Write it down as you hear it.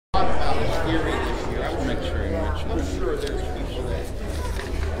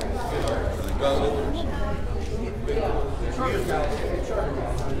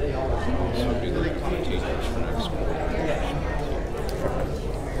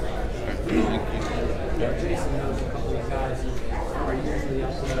Jason knows a couple of guys that are usually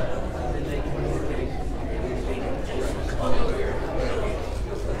up there, and they communicate.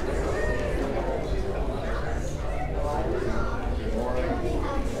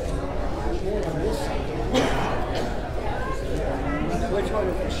 Which one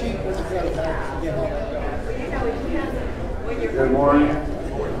is the sheep? Which is the other one? Good morning.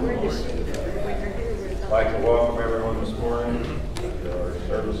 I'd like to welcome everyone this morning to our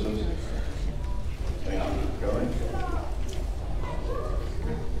services. Thank you for coming.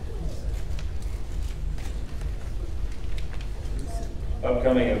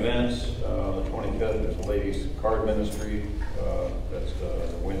 Upcoming events, the 25th is the Ladies Card Ministry. That's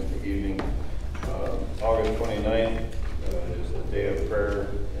Wednesday evening. August 29th is the Day of Prayer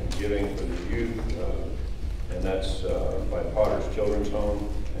and Giving for the Youth. And that's by Potter's Children's Home.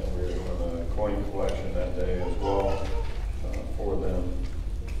 And we're doing a coin collection that day as well for them.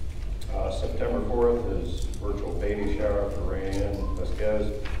 September 4th is virtual baby shower for Rayanne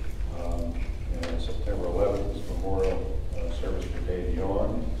Vasquez. And September 11th is Memorial service for Dave Yawn.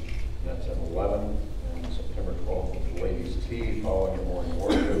 And that's at 11. And September 12th is Ladies' Tea following the morning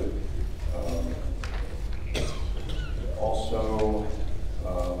worship. Also,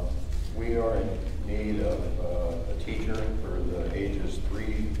 we are in need of a teacher for the ages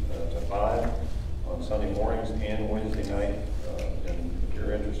 3 to 5 on Sunday mornings and Wednesday night. And if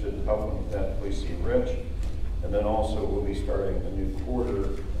you're interested in helping with that, please see Rich. And then also we'll be starting a new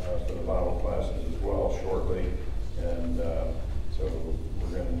quarter for the Bible classes as well shortly. And so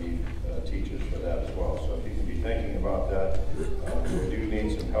we're going to need teachers for that as well. So if you can be thinking about that, we do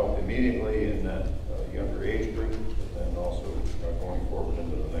need some help immediately in that younger age group, but then also going forward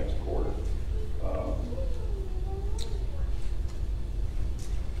into the next quarter.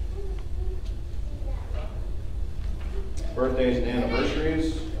 Birthdays and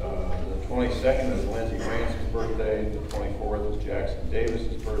anniversaries. The 22nd is Lindsay Rance's birthday. The 24th is Jackson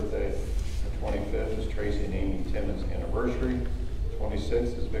Davis's birthday. The 25th is Tracy and Amy Timmons' anniversary. The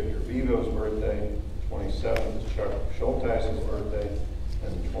 26th is Victor Vivo's birthday. The 27th is Chuck Schulteis's birthday.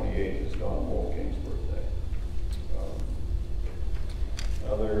 And the 28th is Don Wolfgang's birthday.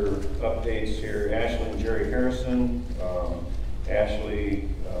 Other updates here. Ashley and Jerry Harrison. Ashley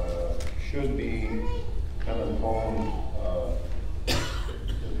should be coming home. The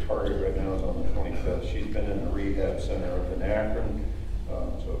target right now is on the 25th. She's been in a rehab center up in Akron,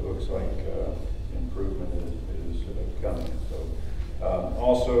 so it looks like improvement is coming. So,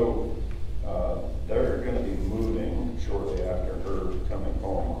 also, they're going to be moving shortly after her coming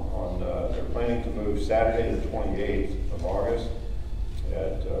home. They're planning to move Saturday the 28th of August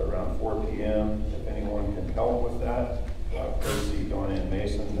at around 4 p.m. If anyone can help with that, please see Dawn Ann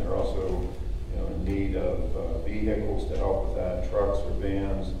Mason. They're also in need of vehicles to help with that, trucks or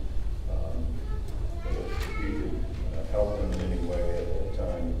vans. If you could help them in any way at that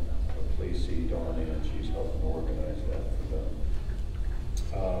time, please see Dawn Ann. She's helping organize that for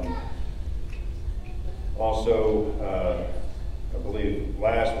them. Also, I believe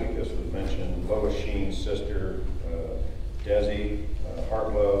last week this was mentioned, Lois Sheen's sister, Desi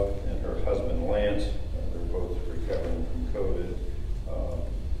Hartlove, and her husband Lance. They're both recovering from COVID.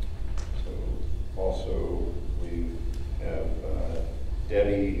 Also, we have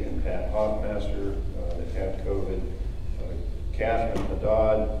Debbie and Pat Hoffmaster that have COVID. Catherine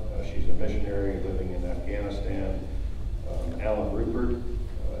Haddad, she's a missionary living in Afghanistan. Alan Rupert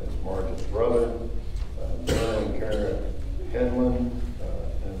is Marge's brother. Mary and Kara Hedlund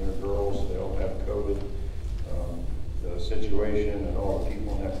and their girls, they all have COVID. The situation and all the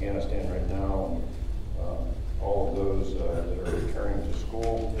people in Afghanistan right now, all of those that are returning to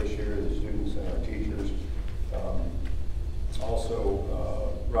school this year, the students and our teachers. Also,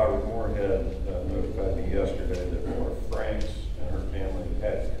 Robert Moorhead notified me yesterday that Laura Franks and her family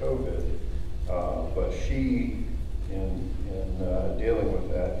had COVID, but she, in dealing with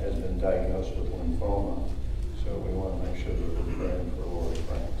that, has been diagnosed with lymphoma. So we want to make sure that we're praying for Laura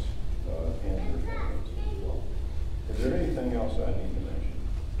Franks and her families as well. Is there anything else I need to mention?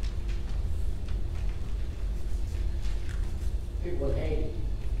 People in Haiti.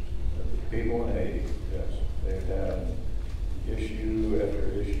 People in Haiti, yes. They've had issue after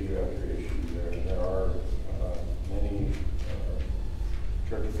issue after issue. There are many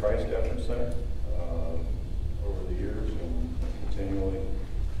Church of Christ efforts there over the years and continually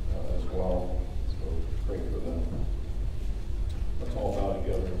as well. So pray for them. Let's all bow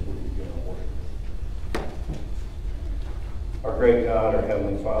together as we begin our worship. Our great God, our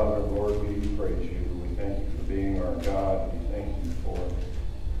Heavenly Father, Lord, we do praise you. We thank you for being our God. We thank you for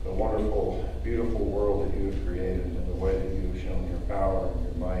the wonderful, beautiful world that you have created and the way that you have shown your power and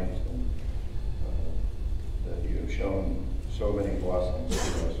your might. And so many blessings to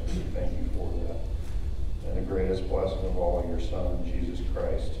us. We thank you for that. And the greatest blessing of all, your Son, Jesus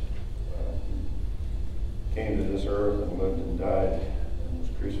Christ, who came to this earth and lived and died and was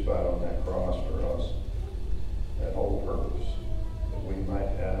crucified on that cross for us. That whole purpose, that we might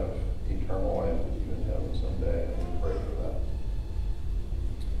have eternal life with you in heaven someday, and we pray for that.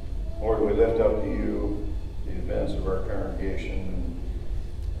 Lord, we lift up to you the events of our congregation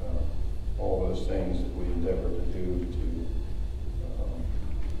and all those things that we endeavor to do to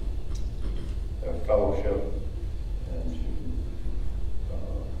have fellowship and to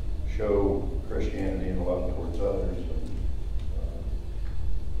show Christianity and love towards others. And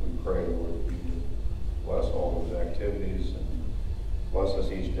we pray, Lord, that you bless all those activities and bless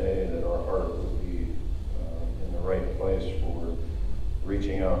us each day, that our heart would be in the right place for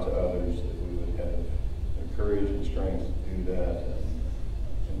reaching out to others, that we would have the courage and strength to do that,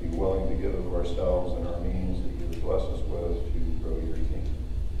 and be willing to give of ourselves and our means that you would bless us with to grow your kingdom.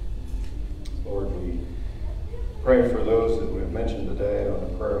 Lord, we pray for those that we've mentioned today on the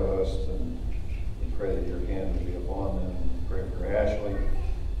prayer list, and we pray that your hand would be upon them. We pray for Ashley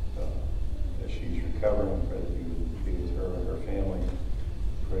as she's recovering. We pray that you would be with her and her family. We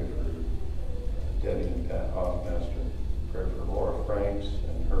pray for Debbie and Pat Hoffmaster. Pray for Laura Franks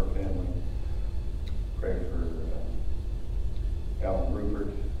and her family. Pray for Alan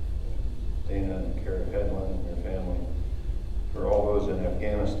Rupert, Dana and Kara Headland and their family. For all those in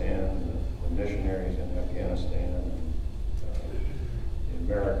Afghanistan, the missionaries in Afghanistan, and the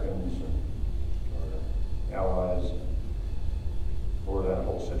Americans and our allies. For that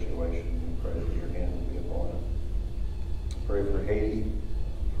whole situation, we pray that your hand will be upon it. Pray for Haiti,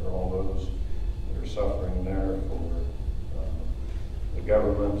 for all those that are suffering there, for the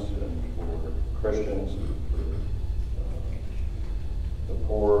government and for Christians, and for the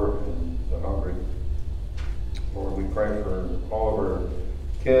poor and the hungry. Lord, we pray for all of our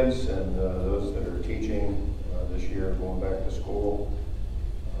kids and those that are teaching this year, going back to school.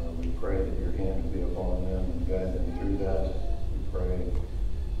 We pray that your hand will be upon them and guide them through that. We pray that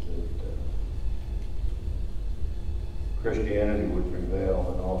Christianity would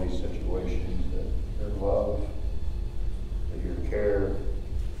prevail in all these situations, that your love, that your care,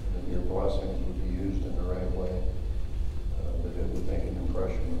 and your blessings would be used in the right way, that it would make an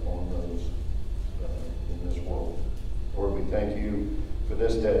impression upon those in this world. Lord, we thank you for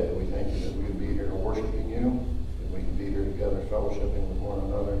this day. We thank you that we would be here worshiping you, that we can be here together fellowshipping with one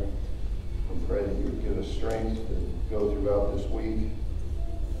another. We pray that you would give us strength to go throughout this week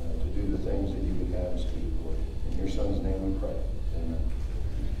to do the things that you would have us do, Lord. In your Son's name we pray. Amen.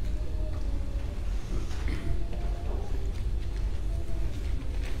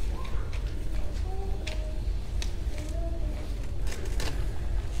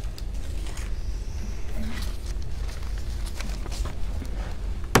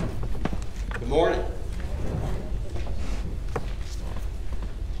 Good morning.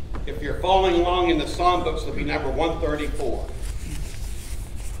 If you're following along in the Psalm books, it'll be number 134.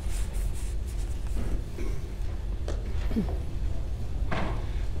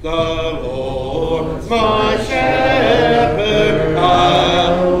 The Lord my shepherd,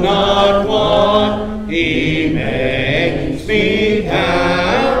 I'll not want. He makes me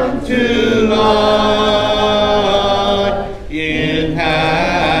down to lie in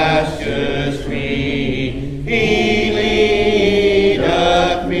pastures green. He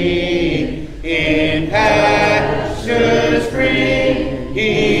leadeth me in pastures green.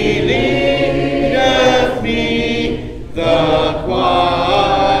 He leadeth me the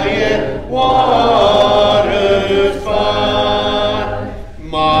quiet waters.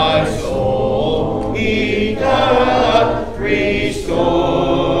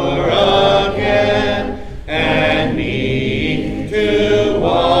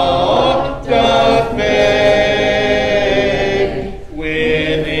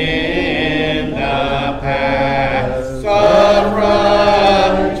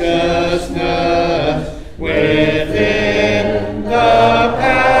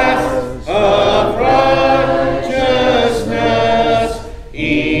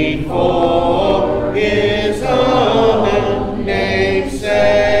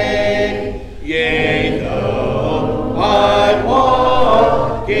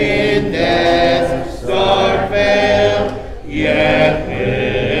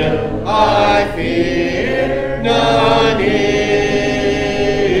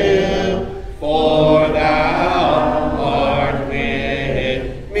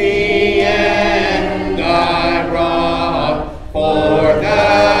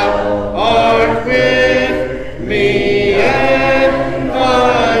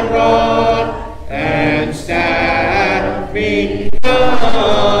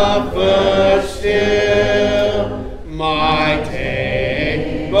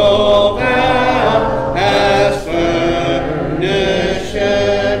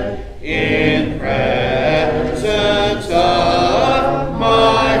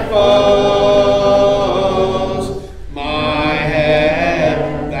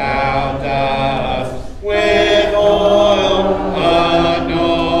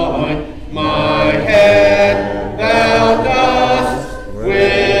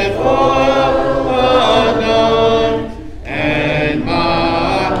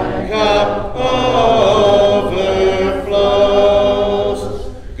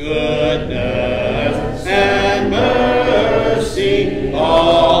 goodness and mercy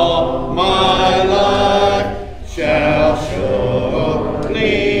all my life shall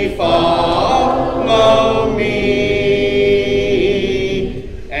surely follow me,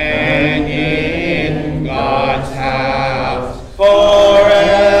 and in God's house forevermore,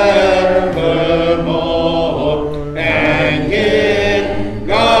 and in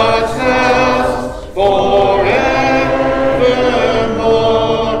God's house forevermore,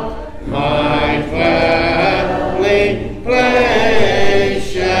 my dwelling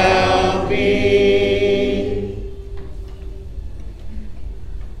place shall be.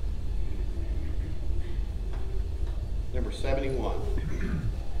 Number 71.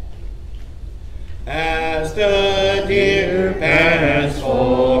 As the deer pants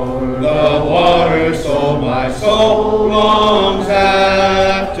for the water, so my soul longs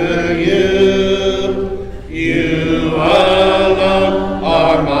after you. You alone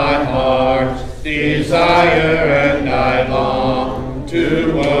are my heart's desire, and I long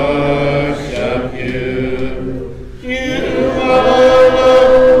to worship you. You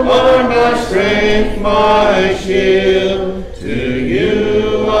alone are my strength, my shield. To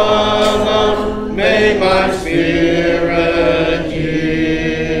you alone may my spirit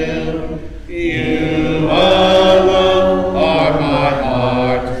yield. You alone are my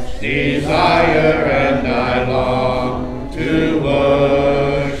heart's desire, and I long to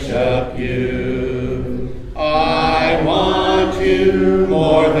worship you. I want you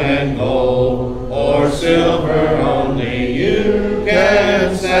more than gold or silver, only you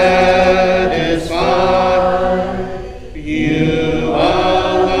can satisfy. You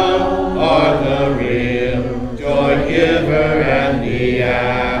alone are the real joy giver and the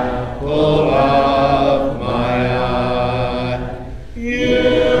apple of my eye.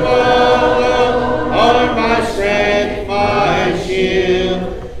 You alone are my strength, my shield.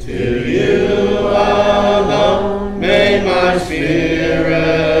 To you alone may my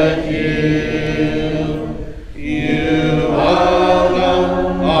spirit yield. You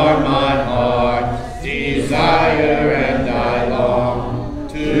alone are my heart's desire, and I long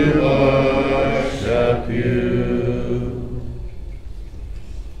to worship you.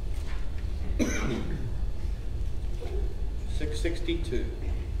 $662.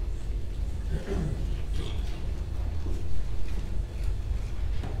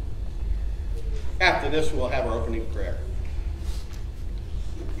 After this, we'll have our opening prayer.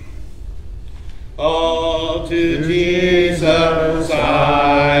 Oh, to Jesus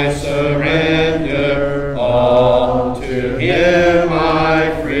I surrender, all to Him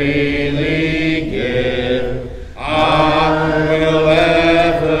I freely give. I will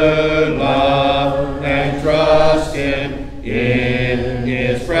ever love and trust Him, in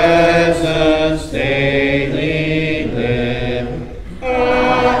His presence daily live.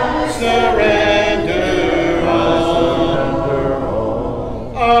 I surrender all.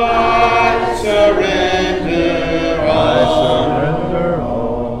 I surrender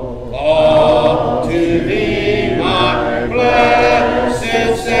all. All to Thee, my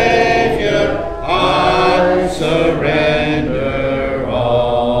blessed Savior, I surrender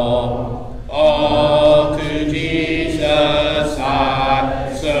all. All to Jesus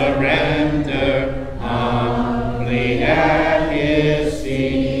I surrender, humbly at His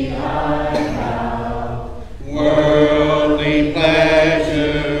feet I bow. Worldly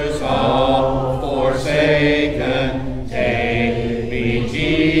pleasures all forsaken, take me,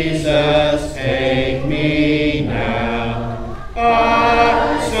 Jesus, take me now.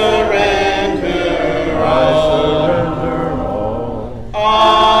 I surrender all.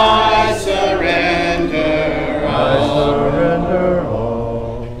 I surrender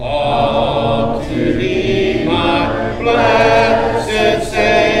all. All to Thee, my blessed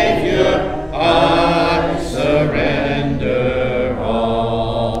Savior,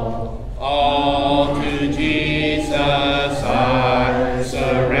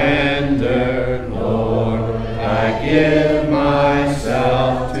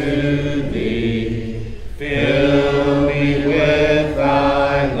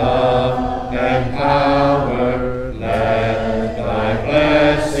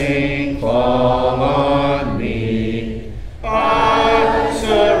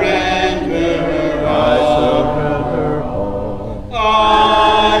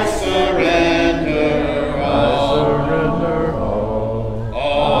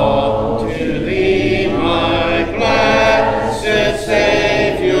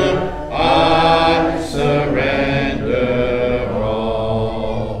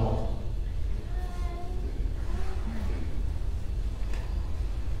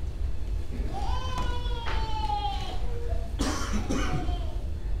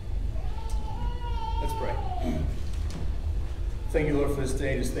 thank you, Lord, for this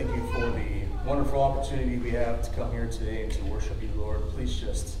day. Just thank you for the wonderful opportunity we have to come here today and to worship you, Lord. Please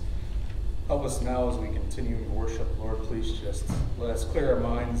just help us now as we continue to worship, Lord. Please just let us clear our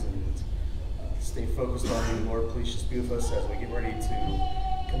minds and stay focused on you, Lord. Please just be with us as we get ready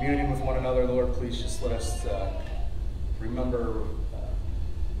to communion with one another, Lord. Please just let us remember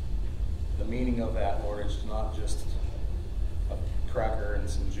the meaning of that, Lord. It's not just a cracker and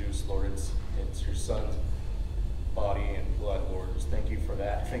some juice, Lord. It's your Son's body and blood, Lord. Just thank you for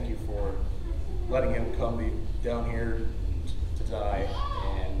that. Thank you for letting him come down here to die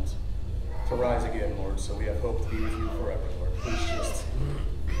and to rise again, Lord. So we have hope to be with you forever, Lord. Please just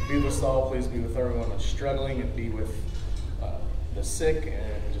be with us all. Please be with everyone that's struggling, and be with the sick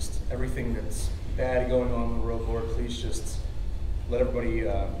and just everything that's bad going on in the world, Lord. Please just let everybody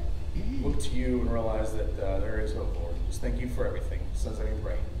look to you and realize that there is hope, Lord. Just thank you for everything. In Son's name we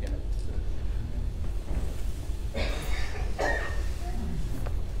pray. Amen.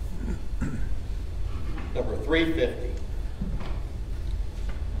 Number 350.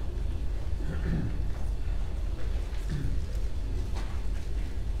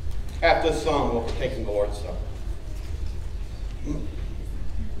 After this song, we'll be taking the Lord's Supper.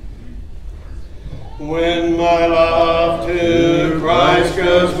 When my love to Christ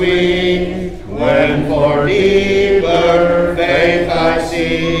grows weak, when for deeper faith I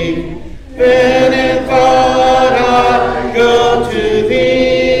seek, then in thought I go to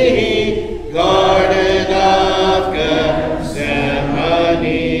thee, Garden of Gethsemane.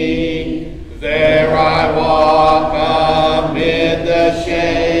 There I walk amid the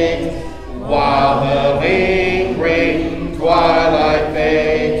shade, while the lingering twilight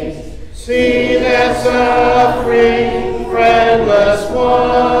fades. See that suffering, friendless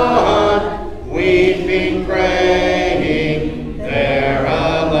one, weeping, praying, there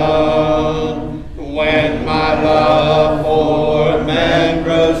alone. When my love for man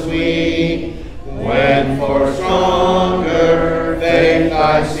grows weak, when for stronger faith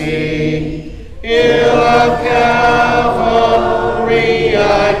I seek, ill of Calvary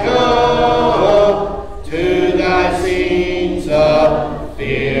I go, to thy scenes of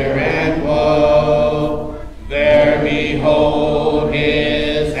fear and woe. There behold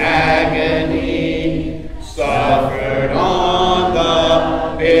his agony, suffered on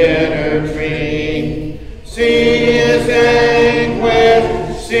the bitter tree. See his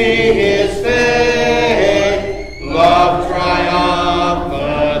anguish, see his faith, love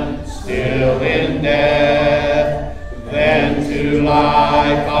triumphant still in death. Then to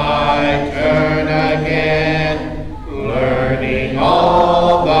life I turn again, learning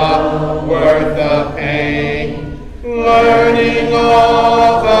all the worth of pain, learning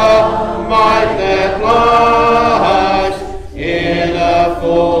all the might that lies in a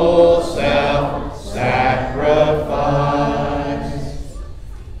full self-sacrifice.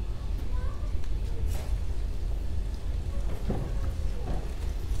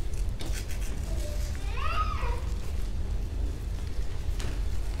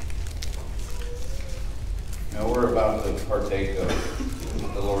 Now we're about to partake of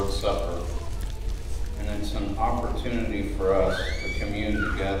the Lord's Supper, and it's an opportunity for us to commune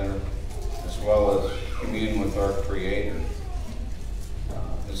together as well as commune with our Creator.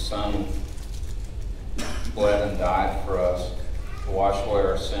 His Son bled and died for us to wash away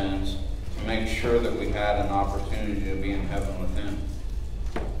our sins, to make sure that we had an opportunity to be in heaven with Him.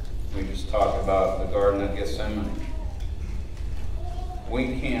 We just talked about the Garden of Gethsemane.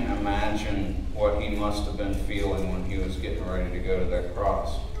 We can't imagine what he must have been feeling when he was getting ready to go to that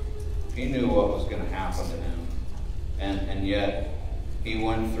cross. He knew what was going to happen to him. And yet, he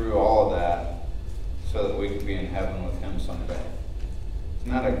went through all of that so that we could be in heaven with him someday.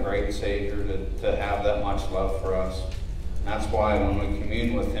 Isn't that a great Savior to have that much love for us? And that's why when we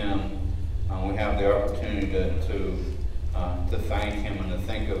commune with him, we have the opportunity to thank him and to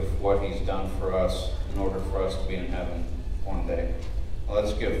think of what he's done for us in order for us to be in heaven one day.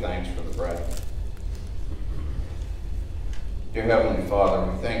 Let's give thanks for the bread. Dear Heavenly Father,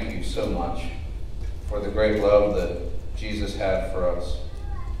 we thank you so much for the great love that Jesus had for us.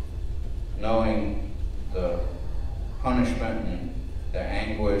 Knowing the punishment and the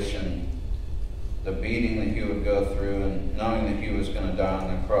anguish and the beating that he would go through, and knowing that he was going to die on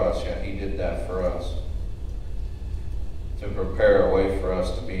the cross, yet he did that for us, to prepare a way for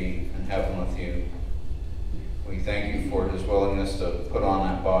us to be in heaven with you. We thank you for his willingness to put on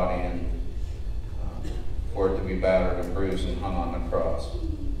that body and for it to be battered and bruised and hung on the cross.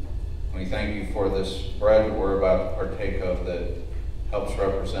 We thank you for this bread that we're about to partake of that helps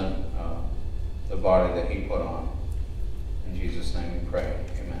represent the body that he put on. In Jesus' name we pray.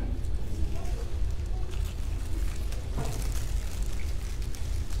 Amen.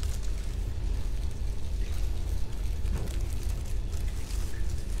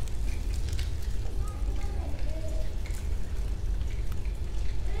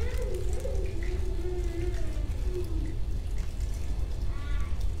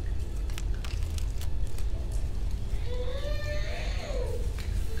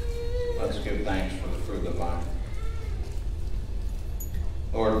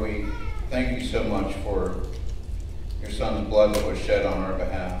 Lord, we thank you so much for your Son's blood that was shed on our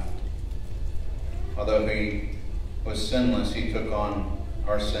behalf. Although he was sinless, he took on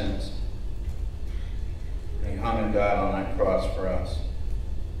our sins. And he hung and died on that cross for us.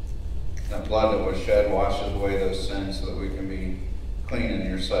 That blood that was shed washes away those sins so that we can be clean in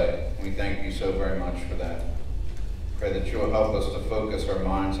your sight. We thank you so very much for that. Pray that you will help us to focus our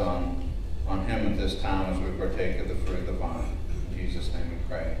minds on him at this time as we partake of the fruit of the vine. In Jesus' name we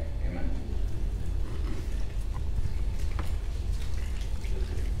pray. Amen.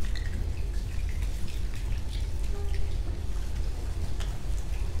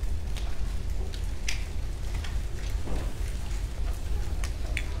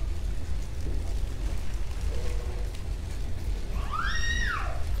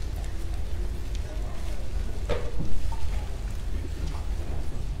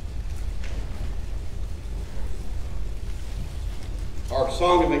 Our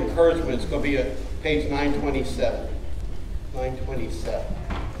song of encouragement is going to be at page 927. 927.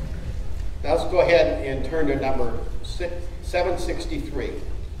 Now let's go ahead and turn to number 763.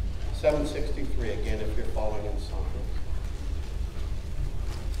 763 again if you're following in song.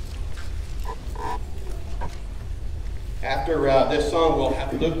 After this song,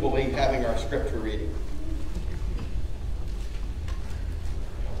 Luke will be having our scripture reading.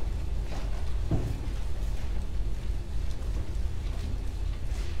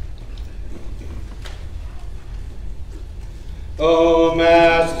 O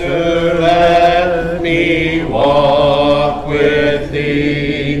Master, let me walk with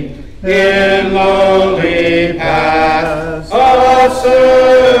thee in lowly paths of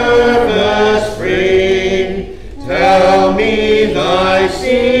service free. Tell me thy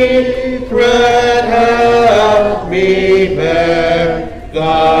secret, help me bear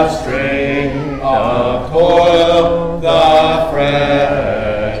the string of toil, the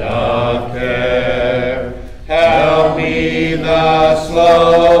fret of care. Help me the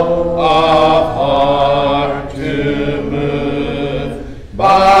slow of heart to move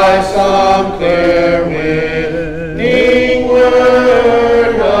by some clear winning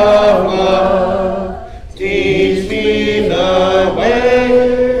word of love. Teach me the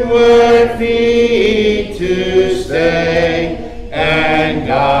wayward feet to stay and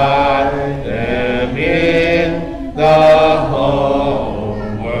guide them in the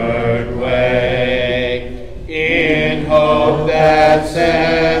homeward way, in hope that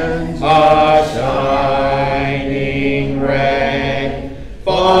sends a shining ray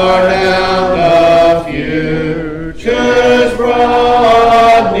far down the future's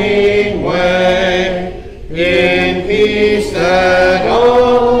broadening way, in peace that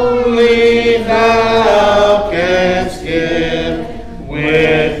only thou canst give.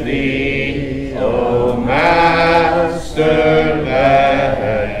 With thee, O Master,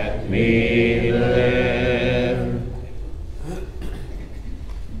 let me live.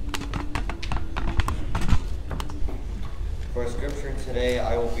 For scripture today,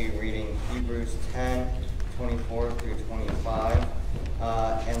 I will be reading Hebrews 10:24 through 25.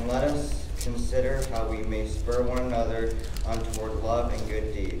 And let us consider how we may spur one another on toward love and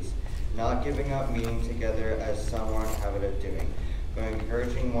good deeds, not giving up meeting together as some are in habit of doing, but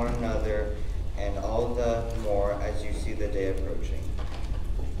encouraging one another, and all the more as you see the day approaching.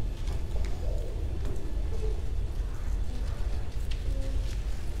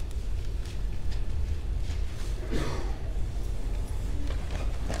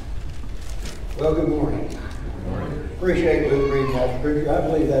 Well, good morning. Appreciate Luke reading that scripture. I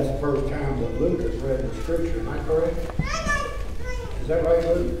believe that's the first time that Luke has read the scripture. Am I correct? Is that right,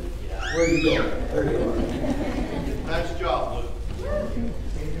 Luke? Where are you going? There you are. Nice job, Luke.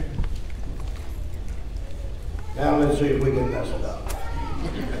 Now let's see if we can mess it up.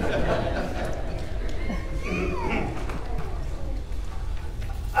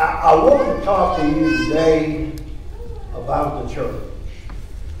 I want to talk to you today about the church.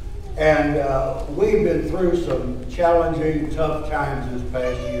 And we've been through some challenging, tough times this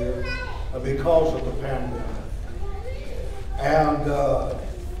past year because of the pandemic. And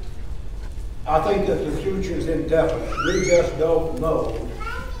I think that the future is indefinite. We just don't know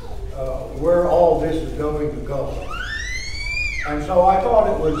where all this is going to go. And so I thought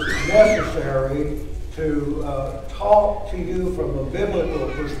it was necessary to talk to you from a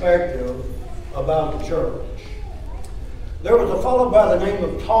biblical perspective about the church. There was a fellow by the name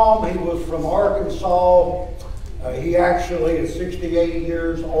of Tom. He was from Arkansas. He actually, at 68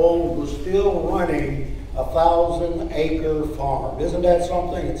 years old, was still running a 1,000-acre farm. Isn't that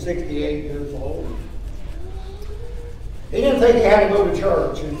something at 68 years old? He didn't think he had to go to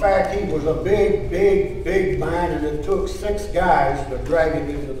church. In fact, he was a big, big, big man, and it took 6 guys to drag him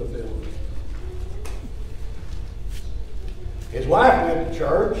into the building. His wife went to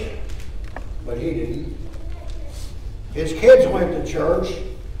church, but he didn't. His kids went to church.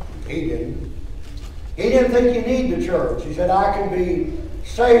 He didn't. He didn't think you need the church. He said, I can be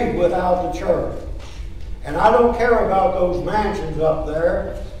saved without the church. And I don't care about those mansions up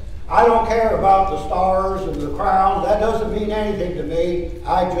there. I don't care about the stars and the crowns. That doesn't mean anything to me.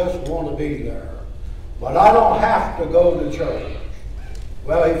 I just want to be there. But I don't have to go to church.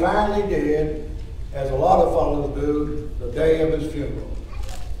 Well, he finally did, as a lot of fellows do, the day of his funeral.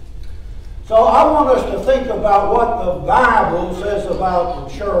 So I want us to think about what the Bible says about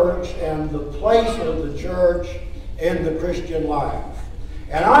the church and the place of the church in the Christian life.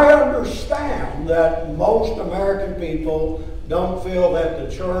 And I understand that most American people don't feel that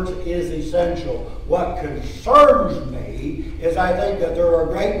the church is essential. What concerns me is I think that there are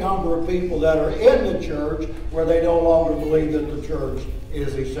a great number of people that are in the church where they no longer believe that the church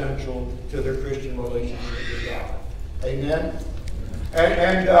is essential to their Christian relationship with God. Amen?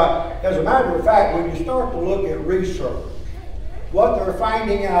 And as a matter of fact, when you start to look at research, what they're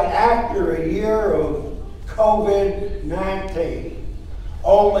finding out after a year of COVID-19,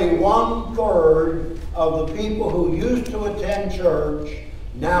 only 1/3 of the people who used to attend church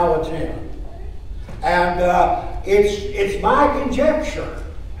now attend. And it's my conjecture,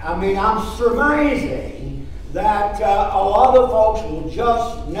 I mean, I'm surmising that a lot of folks will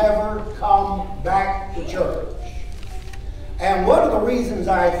just never come back to church. And one of the reasons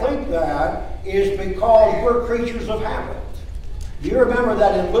I think that is because we're creatures of habit. You remember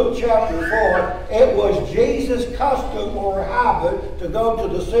that in Luke chapter 4, it was Jesus' custom or habit to go to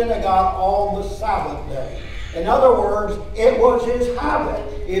the synagogue on the Sabbath day. In other words, it was his habit.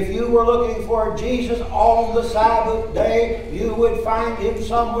 If you were looking for Jesus on the Sabbath day, you would find him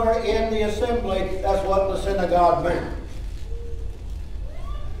somewhere in the assembly. That's what the synagogue meant.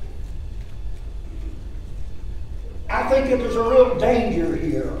 I think that there's a real danger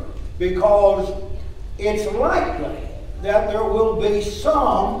here because it's likely that there will be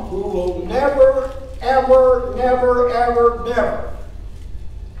some who will never, ever, never, ever, never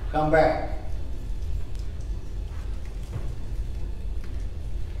come back.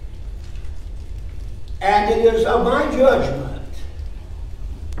 And it is of my judgment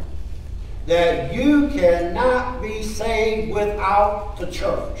that you cannot be saved without the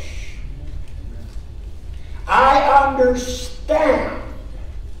church. I understand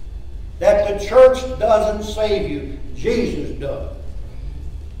that the church doesn't save you. Jesus does.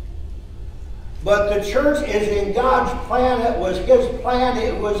 But the church is in God's plan. It was his plan.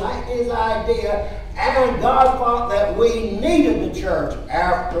 It was his idea. And God thought that we needed the church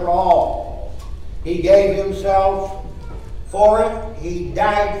after all. He gave himself for it. He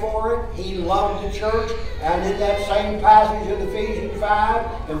died for it. He loved the church. And in that same passage of Ephesians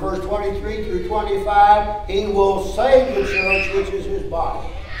 5, in verse 23 through 25, he will save the church, which is his body.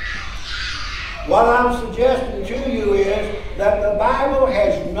 What I'm suggesting to you is that the Bible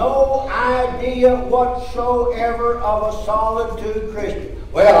has no idea whatsoever of a solitude Christian.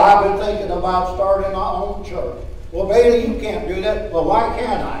 Well, I've been thinking about starting my own church. Well, Bailey, you can't do that. Well, why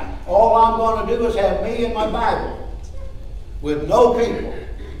can't I? All I'm going to do is have me and my Bible with no people.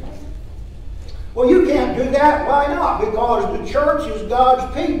 Well, you can't do that. Why not? Because the church is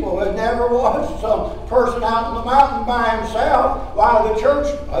God's people. It never was some person out in the mountain by himself. While the church,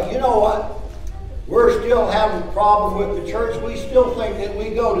 you know what? We're still having a problem with the church. We still think that we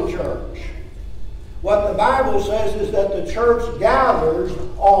go to church. What the Bible says is that the church gathers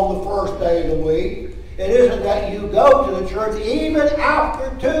on the first day of the week. It isn't that you go to the church even after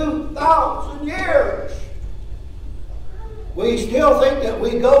 2,000 years. We still think that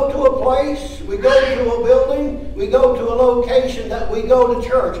we go to a place, we go to a building, we go to a location, that we go to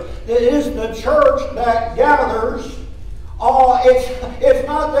church. It is the church that gathers. It's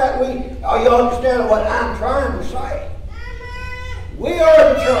not that we, you understand what I'm trying to say? We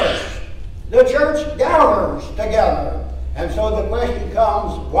are the church. The church gathers together. And so the question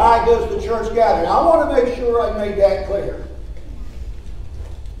comes, why does the church gather? Now, I want to make sure I made that clear.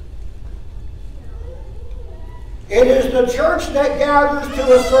 It is the church that gathers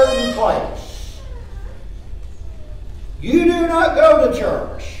to a certain place. You do not go to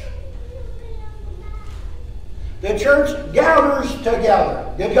church. The church gathers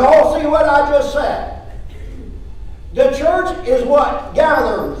together. Did you all see what I just said? The church is what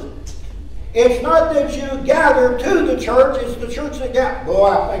gathers. It's not that you gather to the church, it's the church that gathers. Boy,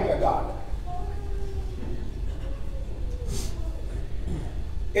 I think I got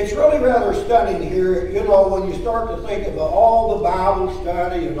it. It's really rather stunning here, you know, when you start to think of all the Bible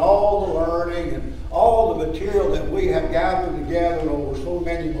study and all the learning and all the material that we have gathered together over so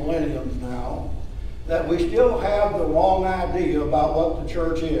many millenniums now, that we still have the wrong idea about what the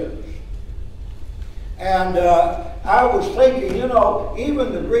church is. And I was thinking, you know,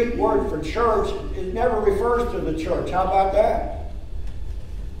 even the Greek word for church, it never refers to the church. How about that?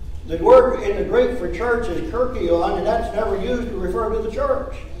 The word in the Greek for church is kerkion, and that's never used to refer to the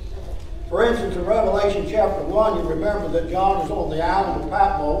church. For instance, in Revelation chapter 1, you remember that John is on the island of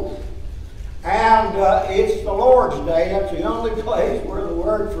Patmos, and it's the Lord's Day. That's the only place where the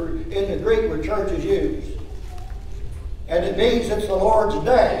word for in the Greek where church is used. And it means it's the Lord's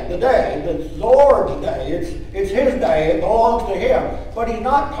day, the Lord's day. It's His day, it belongs to Him. But He's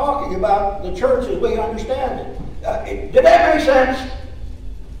not talking about the church as we understand it. Did that make sense?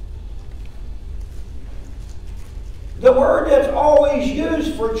 The word that's always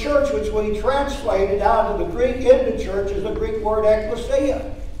used for church, which we translated out of the Greek into church, is the Greek word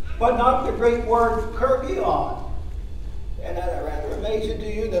ekklesia, but not the Greek word kerkion. And that rather amazing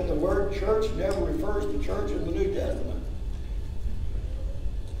to you that the word church never refers to church in the New Testament.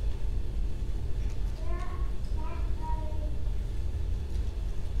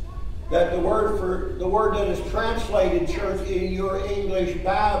 That the word that is translated church in your English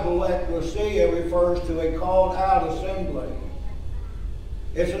Bible, ekklesia, refers to a called out assembly.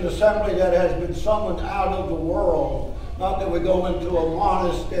 It's an assembly that has been summoned out of the world. Not that we go into a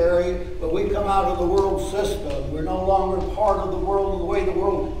monastery, but we come out of the world system. We're no longer part of the world and the way the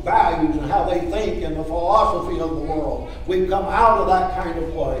world values and how they think and the philosophy of the world. We've come out of that kind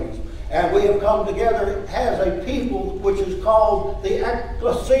of place. And we have come together as a people which is called the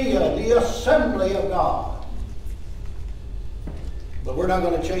ekklesia, the assembly of God. But we're not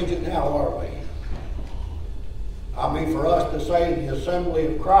going to change it now, are we? I mean, for us to say the assembly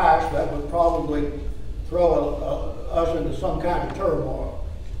of Christ, that would probably throw us into some kind of turmoil.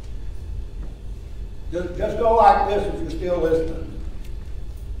 Just go like this if you're still listening.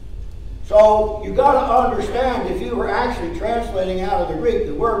 So you've got to understand, if you were actually translating out of the Greek,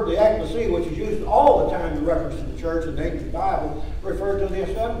 the word, the ekklesia, which is used all the time in reference to the church in the ancient Bible, referred to the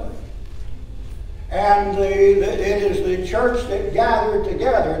assembly. And it is the church that gathered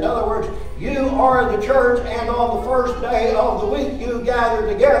together. In other words, you are the church, and on the first day of the week you gather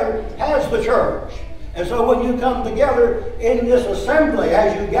together as the church. And so when you come together in this assembly,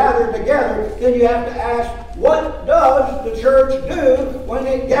 as you gather together, then you have to ask, what does the church do when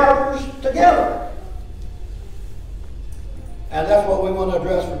it gathers together? And that's what we want to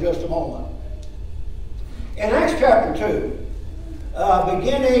address for just a moment. In Acts chapter 2,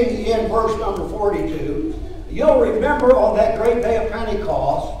 beginning in verse number 42, you'll remember on that great day of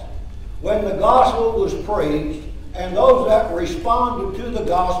Pentecost, when the gospel was preached, and those that responded to the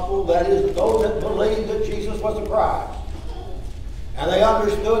gospel, that is, those that believed that Jesus was the Christ, and they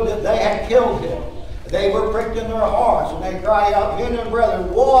understood that they had killed Him. They were pricked in their hearts, and they cried out, men and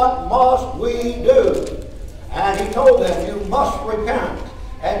brethren, what must we do? And He told them, you must repent,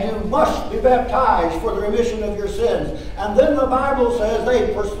 and you must be baptized for the remission of your sins. And then the Bible says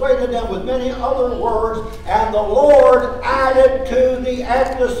they persuaded them with many other words, and the Lord added to the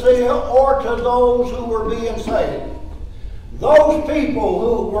ekklesia, or to those who were being saved. Those people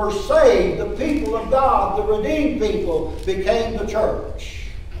who were saved, the people of God, the redeemed people, became the church.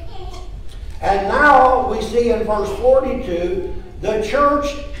 And now we see in verse 42, the church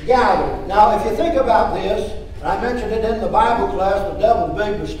gathered. Now if you think about this, and I mentioned it in the Bible class, the devil's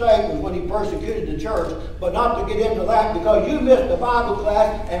big mistake was when he persecuted the church, but not to get into that because you missed the Bible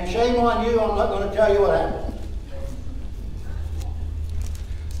class, and shame on you, I'm not going to tell you what happened.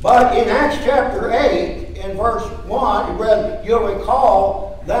 But in Acts chapter 8, in verse 1, you'll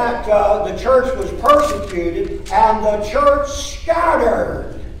recall that the church was persecuted and the church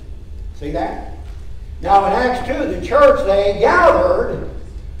scattered. See that? Now in Acts 2, the church, they gathered.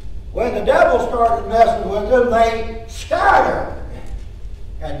 When the devil started messing with them, they scattered.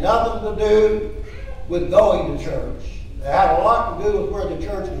 Had nothing to do with going to church. It had a lot to do with where the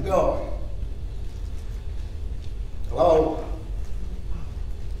church was going. Hello?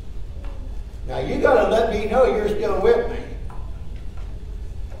 Now you got to let me know you're still with me.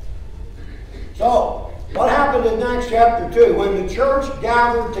 So, what happened in Acts chapter 2? When the church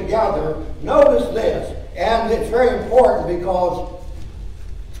gathered together, notice this, and it's very important because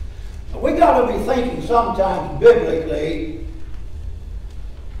we got to be thinking sometimes biblically,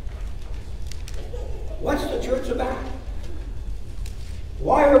 what's the church about?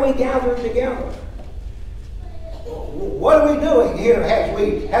 Why are we gathered together? What are we doing here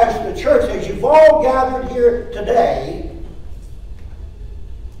as the church, as you've all gathered here today?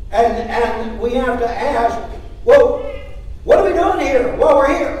 And we have to ask, well, what are we doing here? Well,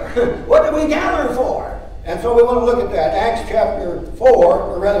 we're here. What did we gather for? And so we want to look at that. Acts chapter 4,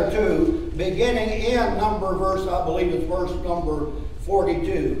 or rather 2, beginning in verse, I believe it's verse number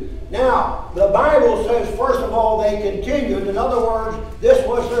 42. Now, the Bible says, first of all, they continued. In other words, this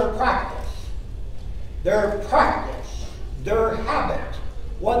was their practice. Their practice, their habit,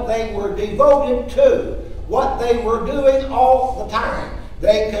 what they were devoted to, what they were doing all the time.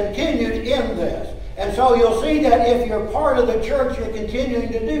 They continued in this. And so you'll see that if you're part of the church, you're continuing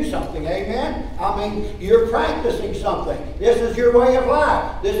to do something. Amen? I mean, you're practicing something. This is your way of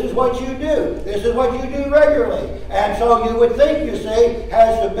life. This is what you do. This is what you do regularly. And so you would think, you see,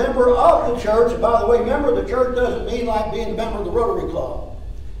 as a member of the church, and by the way, member of the church doesn't mean like being a member of the Rotary Club.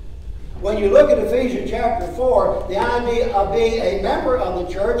 When you look at Ephesians chapter 4, the idea of being a member of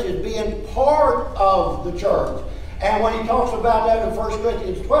the church is being part of the church. And when he talks about that in 1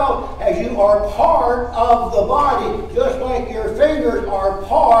 Corinthians 12, as you are part of the body, just like your fingers are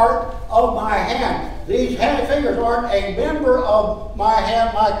part of my hand. These fingers aren't a member of my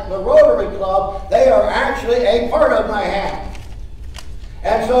hand like the Rotary Club. They are actually a part of my hand.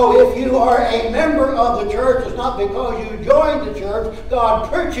 And so if you are a member of the church, it's not because you joined the church.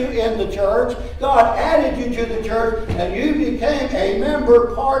 God put you in the church. God added you to the church, and you became a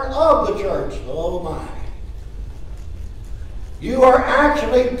member, part of the church. Oh my. You are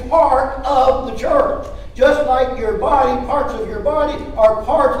actually part of the church. Just like your body, parts of your body are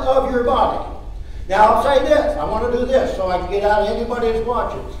parts of your body. Now I'll say this. I want to do this so I can get out of anybody that's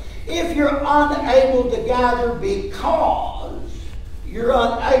watching. If you're unable to gather because you're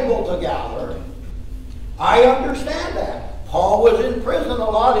unable to gather, I understand that. Paul was in prison a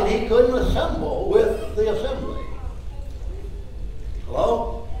lot and he couldn't assemble with the assembly.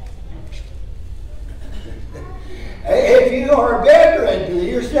 Hello? If you are bedridden,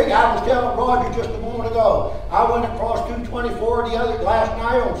 you're sick. I was telling Roger just a moment ago, I went across 224 last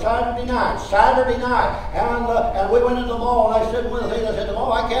night on Saturday night, and we went into the mall, and I said one of the things, I said,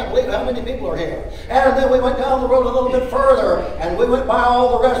 oh, I can't believe how many people are here. And then we went down the road a little bit further, and we went by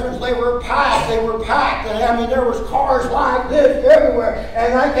all the restaurants. They were packed, and I mean, there was cars like this everywhere,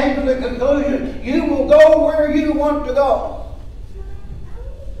 and I came to the conclusion, you will go where you want to go.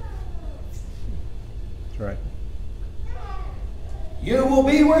 That's right. You will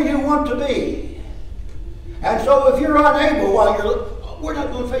be where you want to be. And so if you're unable we're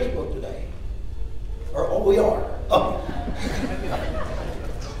not doing Facebook today. Or, we are. Oh.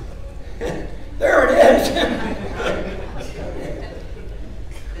 There it is.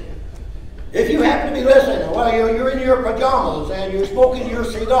 If you happen to be listening, well, you're in your pajamas and you're smoking your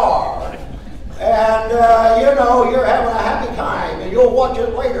cigar. And, you're having a happy time. And you'll watch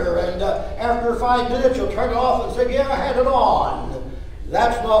it later. And after 5 minutes, you'll turn it off and say, yeah, I had it on.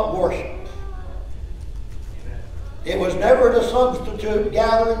 That's not worship. It was never to substitute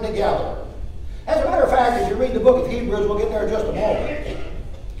gathering together. As a matter of fact, as you read the book of Hebrews, we'll get there in just a moment.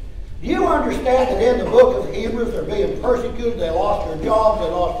 Do you understand that in the book of Hebrews they're being persecuted, they lost their jobs, they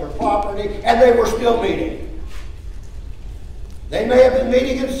lost their property, and they were still meeting? They may have been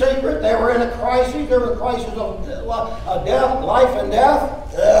meeting in secret, they were in a crisis, they were in a crisis of death, life and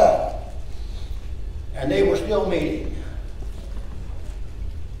death, and they were still meeting.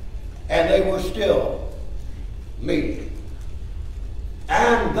 And they were still meeting.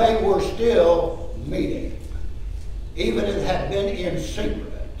 And they were still meeting. Even if it had been in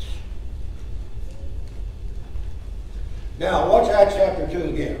secret. Now, watch Acts chapter 2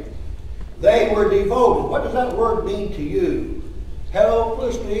 again. They were devoted. What does that word mean to you?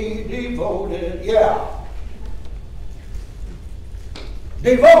 Helplessly devoted. Yeah.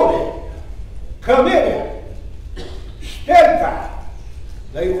 Devoted. Committed. Steadfast.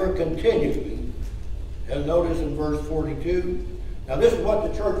 They were continuing. And notice in verse 42. Now this is what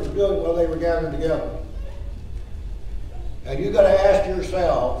the church was doing while they were gathered together. And you've got to ask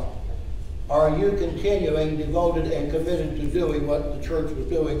yourself, are you continuing devoted and committed to doing what the church was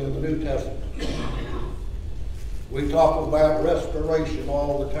doing in the New Testament? We talk about restoration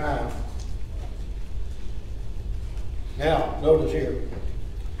all the time. Now, notice here.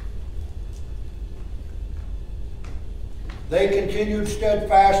 They continued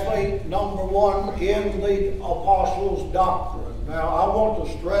steadfastly, number one, in the apostles' doctrine. Now, I want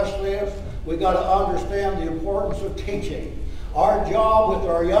to stress this. We've got to understand the importance of teaching. Our job with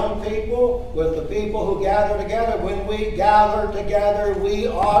our young people, with the people who gather together, when we gather together, we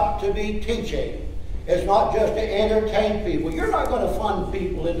ought to be teaching. It's not just to entertain people. You're not going to fund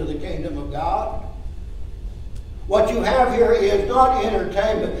people into the kingdom of God. What you have here is not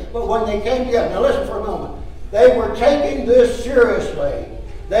entertainment, but when they came together. Now listen for a moment. They were taking this seriously.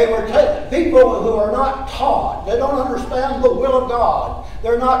 They were people who are not taught. They don't understand the will of God.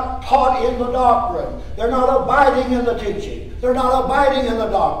 They're not taught in the doctrine. They're not abiding in the teaching. They're not abiding in the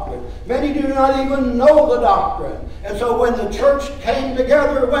doctrine. Many do not even know the doctrine. And so when the church came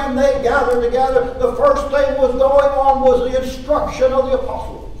together, when they gathered together, the first thing was going on was the instruction of the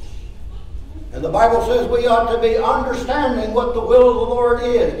apostles. And the Bible says we ought to be understanding what the will of the Lord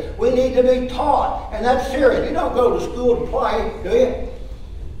is. We need to be taught, and that's serious. You don't go to school to play, do you?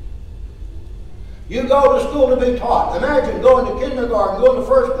 You go to school to be taught. Imagine going to kindergarten, going to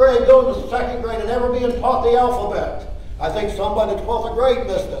first grade, going to second grade, and never being taught the alphabet. I think somebody in 12th grade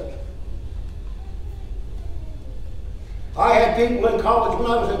missed it. I had people in college,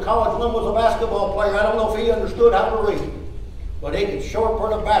 when I was in college, one was a basketball player. I don't know if he understood how to read, but he could short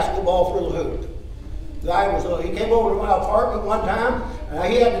put a basketball through the hoop. The guy he came over to my apartment one time,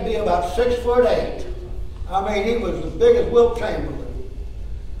 and he had to be about 6'8". I mean, he was as big as Wilt Chamberlain.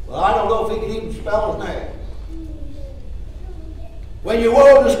 Well, I don't know if he could even spell his name. When you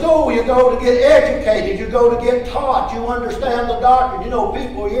go to school, you go to get educated, you go to get taught, you understand the doctrine. You know,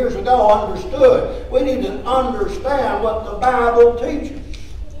 people years ago understood. We need to understand what the Bible teaches.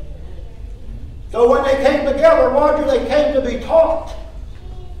 So when they came together, Roger, they came to be taught,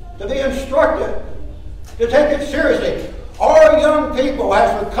 to be instructed, to take it seriously. Our young people,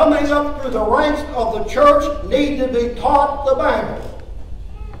 as they're coming up through the ranks of the church, need to be taught the Bible.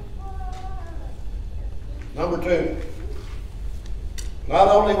 Number 2. Not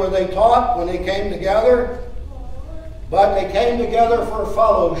only were they taught when they came together, but they came together for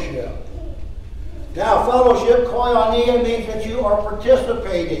fellowship. Now, fellowship, koinonia, means that you are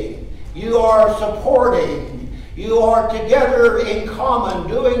participating. You are supporting. You are together in common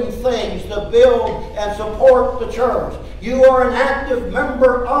doing things to build and support the church. You are an active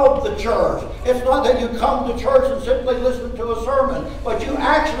member of the church. It's not that you come to church and simply listen to a sermon, but you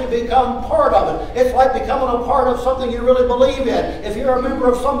actually become part of it. It's like becoming a part of something you really believe in. If you're a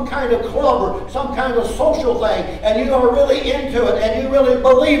member of some kind of club or some kind of social thing, and you are really into it, and you really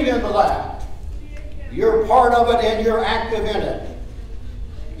believe into that, you're part of it and you're active in it.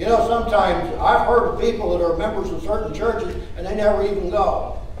 You know, sometimes I've heard of people that are members of certain churches and they never even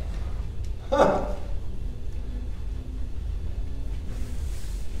go. Huh.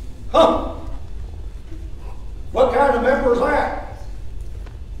 Huh. What kind of member is that?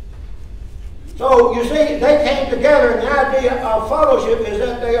 So, you see, they came together, and the idea of fellowship is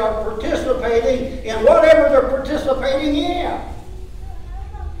that they are participating in whatever they're participating in.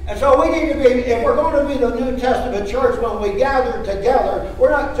 And so we need to be, if we're going to be the New Testament church when we gather together,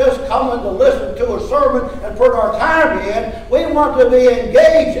 we're not just coming to listen to a sermon and put our time in. We want to be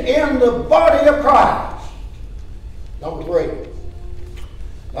engaged in the body of Christ. Number 3.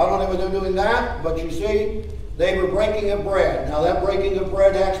 Not only were they doing that, but you see, they were breaking of bread. Now that breaking of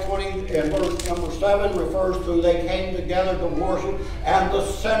bread, Acts 20 and verse number 7 refers to they came together to worship, and the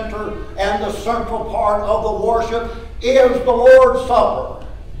central part of the worship is the Lord's Supper.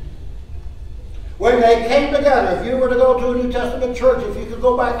 When they came together, if you were to go to a New Testament church, if you could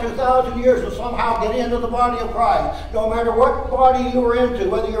go back 2,000 years and somehow get into the body of Christ, no matter what body you were into,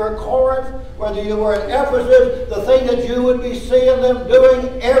 whether you were at Corinth, whether you were at Ephesus, the thing that you would be seeing them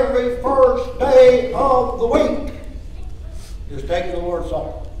doing every first day of the week is taking the Lord's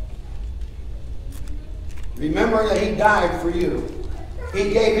Supper. Remember that He died for you. He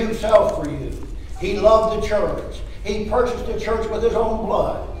gave Himself for you. He loved the church. He purchased the church with His own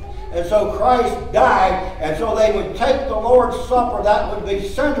blood. And so Christ died, and so they would take the Lord's Supper. That would be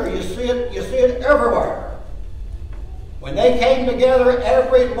central. You see it everywhere. When they came together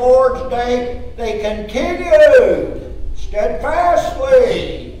every Lord's Day, they continued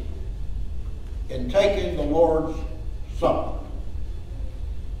steadfastly in taking the Lord's Supper.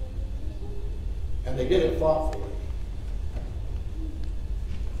 And they did it thoughtfully.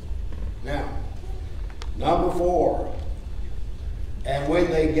 Now, number 4. And when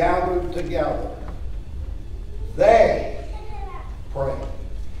they gathered together, they prayed.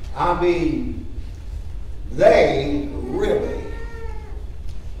 I mean, they really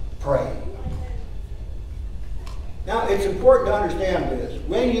prayed. Now, it's important to understand this.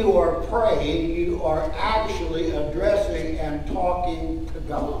 When you are praying, you are actually addressing and talking to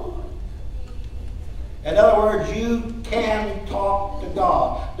God. In other words, you can talk to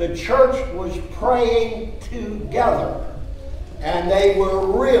God. The church was praying together. And they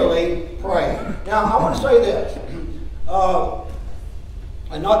were really praying. Now, I want to say this,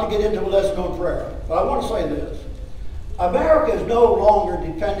 and not to get into a lesson on prayer, but I want to say this. America is no longer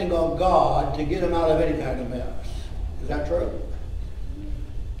depending on God to get them out of any kind of mess. Is that true?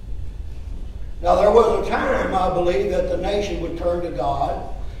 Now, there was a time, I believe, that the nation would turn to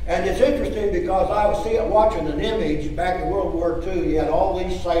God, And it's interesting because I was watching an image back in World War II. You had all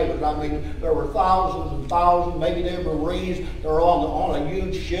these sailors. I mean, there were thousands and thousands. Maybe they were Marines. They were on a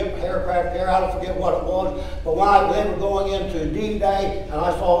huge ship, aircraft carrier. I don't forget what it was. But they were going into D-Day, and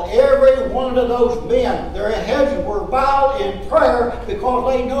I saw every one of those men, their heads were bowed in prayer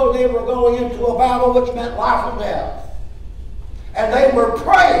because they know they were going into a battle which meant life and death. And they were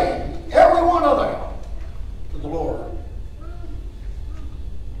praying, every one of them, to the Lord.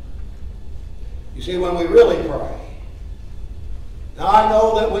 You see, when we really pray. Now, I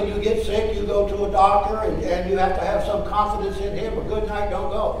know that when you get sick, you go to a doctor and you have to have some confidence in him. A good night,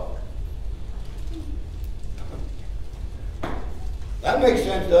 don't go. That makes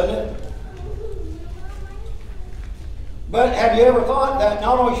sense, doesn't it? But have you ever thought that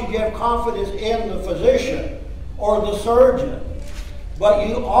not only should you have confidence in the physician or the surgeon, but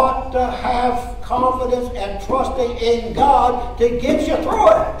you ought to have confidence and trusting in God to get you through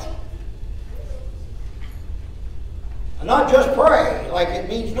it. And not just pray like it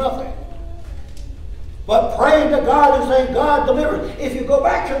means nothing. But praying to God and saying, God deliver. If you go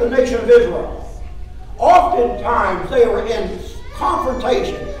back to the nation of Israel, oftentimes they were in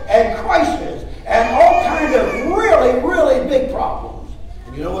confrontation and crisis and all kinds of really, really big problems.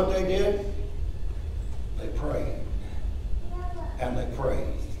 And you know what they did? They prayed. And they prayed.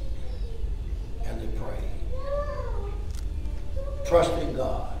 And they prayed. Trusting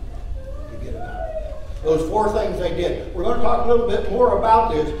God to get it out. Those four things they did. We're going to talk a little bit more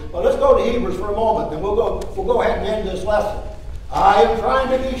about this, but let's go to Hebrews for a moment, and we'll go ahead and end this lesson. I am trying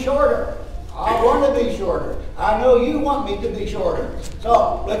to be shorter. I want to be shorter. I know you want me to be shorter.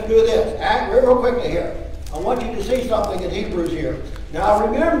 So let's do this. And real quickly here. I want you to see something in Hebrews here. Now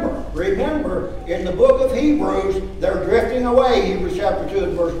remember, in the book of Hebrews, they're drifting away, Hebrews chapter 2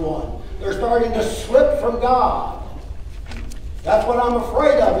 and verse 1. They're starting to slip from God. That's what I'm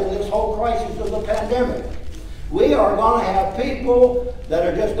afraid of in this whole crisis of the pandemic. We are going to have people that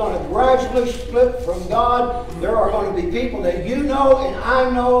are just going to gradually slip from God. There are going to be people that you know and I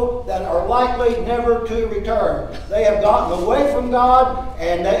know that are likely never to return. They have gotten away from God.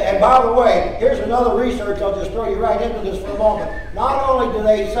 And by the way, here's another research. I'll just throw you right into this for a moment. Not only do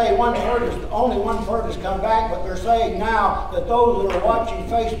they say only one third has come back, but they're saying now that those that are watching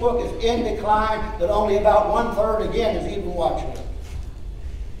Facebook is in decline, that only about 1/3 again is even watching it.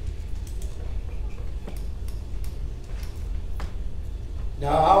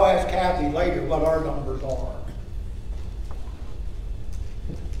 Now, I'll ask Kathy later what our numbers are.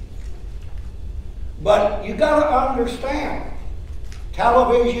 But you got to understand,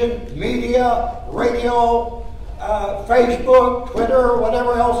 television, media, radio, Facebook, Twitter,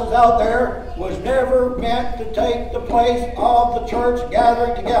 whatever else is out there, was never meant to take the place of the church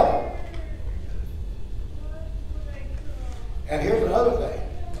gathering together. And here's another thing.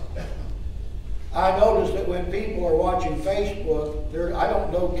 I noticed that when people are watching Facebook, I don't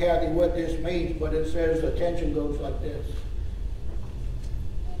know, Kathy, what this means, but it says attention goes like this.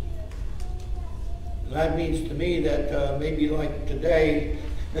 And that means to me that maybe like today,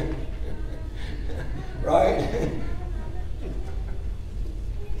 right?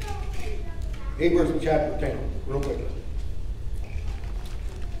 Hebrews chapter 10, real quickly.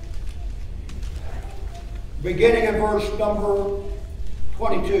 Beginning in verse number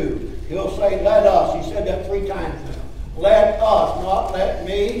 22. He'll say, let us. He said that 3 times now. Let us, not let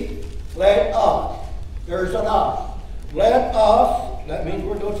me. Let us. There's an us. Let us, that means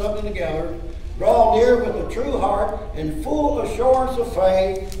we're doing something together, draw near with a true heart and full assurance of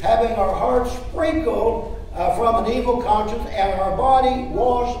faith, having our hearts sprinkled from an evil conscience and our body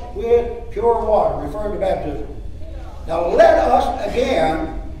washed with pure water, referring to baptism. Now let us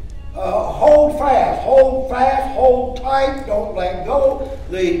again hold fast, hold tight, don't let go.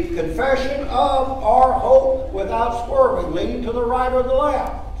 The confession of our hope without swerving, leaning to the right or the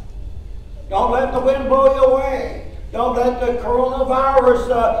left. Don't let the wind blow you away. Don't let the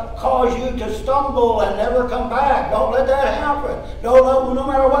coronavirus cause you to stumble and never come back. Don't let that happen. No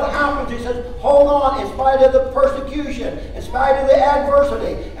matter what happens, he says, hold on in spite of the persecution, in spite of the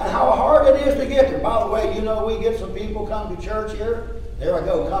adversity, and how hard it is to get there. By the way, you know we get some people come to church here. There I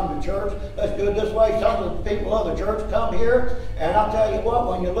go, come to church. Let's do it this way. Some of the people of the church come here, and I'll tell you what,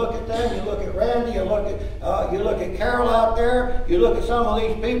 when you look at them, you look at Randy, you look at Carol out there, you look at some of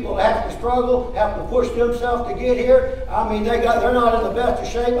these people that have to struggle, have to push themselves to get here. I mean, they're not in the best of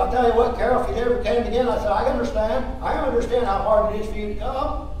shape. I'll tell you what, Carol, if you never came again, I said, I understand how hard it is for you to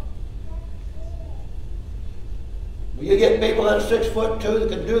come. You get people that are 6'2" that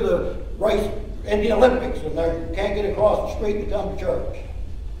can do the race in the Olympics, and they can't get across the street to come to church.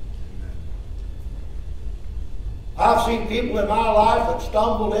 I've seen people in my life that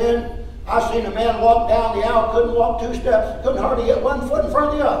stumbled in. I've seen a man walk down the aisle, couldn't walk 2 steps, couldn't hardly get 1 foot in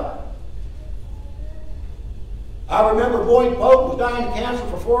front of the other. I remember Boyd Pope was dying of cancer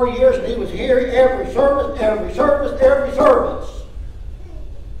for 4 years, and he was here every service, every service, every service.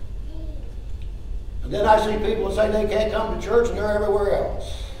 And then I see people that say they can't come to church and they're everywhere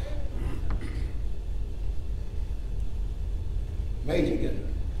else. Amazing, isn't it?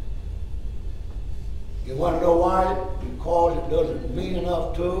 You want to know why? Because it doesn't mean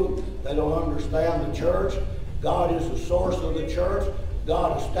enough to them. They don't understand the church. God is the source of the church.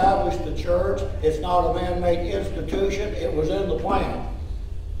 God established the church. It's not a man-made institution. It was in the plan.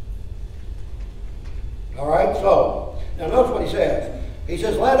 All right, so, now notice what he says. He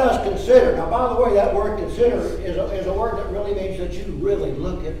says, let us consider. Now, by the way, that word consider is a word that really means that you really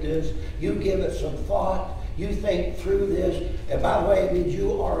look at this. You give it some thought. You think through this. And by the way, it means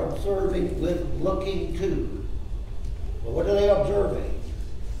you are observing with looking to. Well, what are they observing?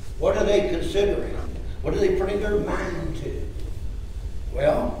 What are they considering? What are they putting their mind to?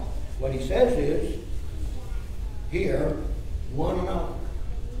 Well, what he says is, here, one another.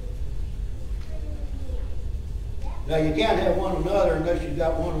 Now, you can't have one another unless you've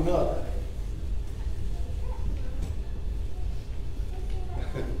got one another.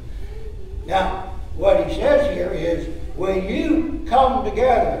 Now, what he says here is, when you come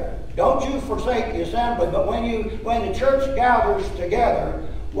together, don't you forsake the assembly, but when the church gathers together,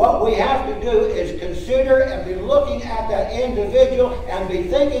 what we have to do is consider and be looking at that individual and be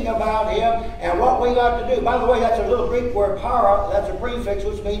thinking about him and what we got to do. By the way, that's a little Greek word, para, that's a prefix,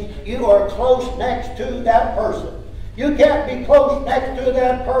 which means you are close next to that person. You can't be close next to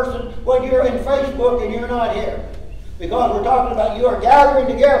that person when you're in Facebook and you're not here. Because we're talking about you are gathering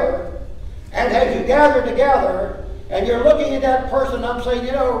together, and as you gather together, and you're looking at that person, I'm saying,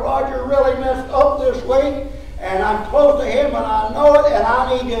 you know, Roger really messed up this week, and I'm close to him, and I know it, and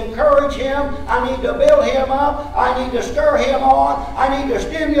I need to encourage him. I need to build him up. I need to stir him on. I need to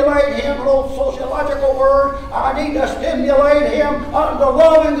stimulate him, an old sociological word. I need to stimulate him unto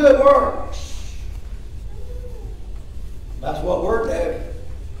love and good works. That's what we're doing.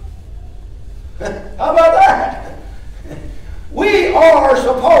 How about that? We are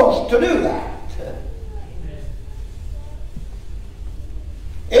supposed to do that.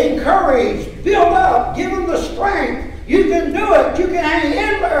 Encourage, build up, give them the strength. You can do it. You can hang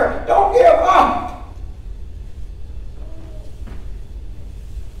in there. Don't give up.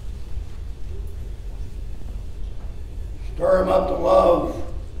 Stir them up to love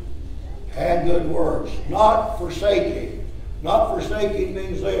and good works. Not forsaking. Not forsaking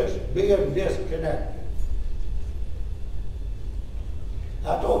means this, being disconnected.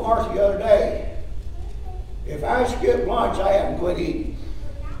 I told Marcy the other day, if I skip lunch, I haven't quit eating.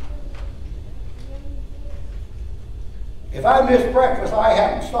 If I miss breakfast, I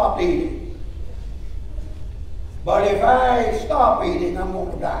haven't stopped eating. But if I stop eating, I'm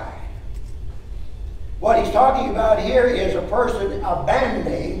going to die. What he's talking about here is a person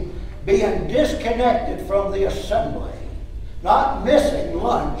abandoning, being disconnected from the assembly. Not missing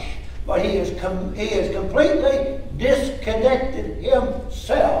lunch, but he is completely disconnected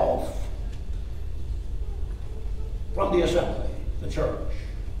himself from the assembly, the church.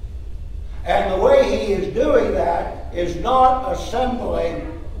 And the way he is doing that is not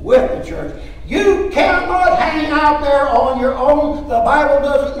assembling with the church. You cannot hang out there on your own. The Bible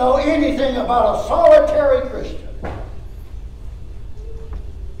doesn't know anything about a solitary Christian.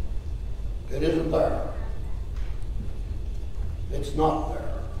 It isn't there. It's not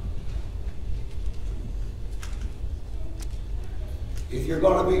there. If you're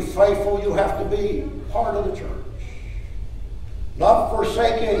going to be faithful, you have to be part of the church. Not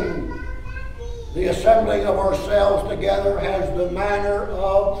forsaking the assembling of ourselves together as the manner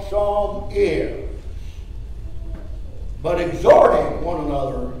of some is, but exhorting one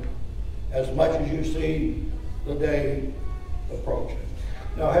another as much as you see the day approaching.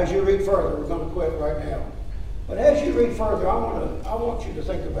 Now, as you read further, we're going to quit right now. But as you read further, I want you to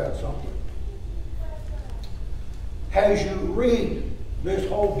think about something. As you read this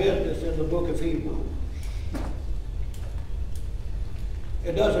whole business in the book of Hebrews,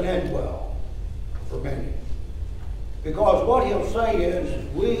 it doesn't end well for many. Because what he'll say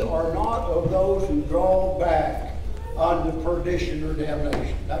is, we are not of those who draw back unto perdition or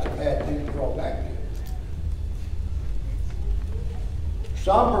damnation. That's a bad thing to draw back to.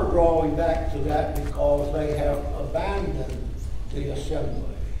 Some are drawing back to that because they have abandoned the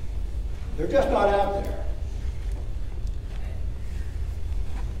assembly. They're just not out there.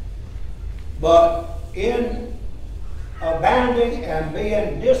 But in abandoning and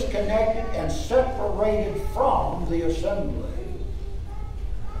being disconnected and separated from the assembly.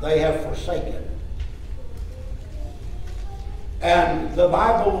 They have forsaken. And the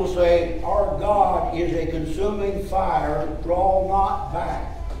Bible will say, our God is a consuming fire, draw not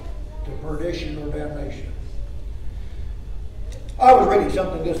back to perdition or damnation. I was reading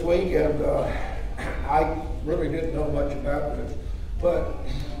something this week, and I really didn't know much about this, but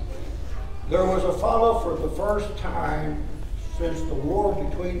there was a fellow for the first time since the war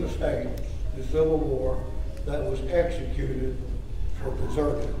between the states, the Civil War, that was executed for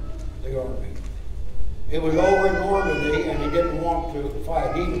deserting the army. It was over in Normandy, and he didn't want to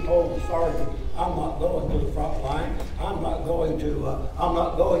fight. He even told the sergeant, I'm not going to the front line. I'm not going into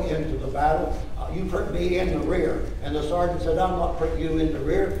the battle. You put me in the rear. And the sergeant said, I'm not putting you in the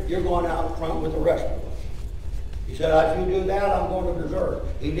rear. You're going out front with the rest of us. He said, if you do that, I'm going to desert.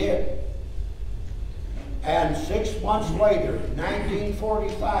 He did. And 6 months later,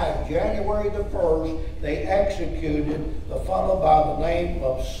 1945, January the 1st, they executed the fellow by the name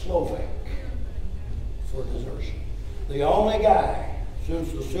of Slovak for desertion. The only guy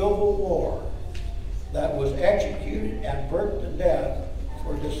since the Civil War that was executed and burnt to death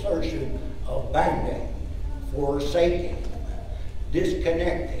for desertion, abandoning, forsaking,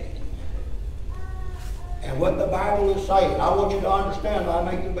 disconnecting. And what the Bible is saying, I want you to understand, I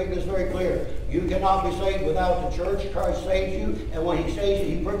make this very clear. You cannot be saved without the church. Christ saves you, and when he saves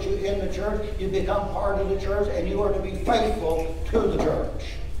you, he puts you in the church. You become part of the church, and you are to be faithful to the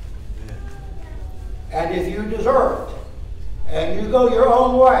church. And if you desert, and you go your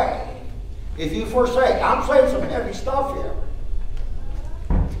own way, if you forsake, I'm saying some heavy stuff here.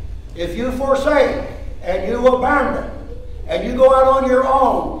 If you forsake, and you abandon, and you go out on your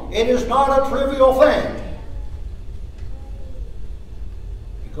own, it is not a trivial thing.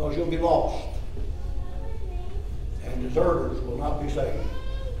 Because you'll be lost. And deserters will not be saved.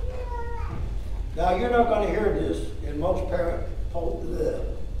 Now, you're not going to hear this in most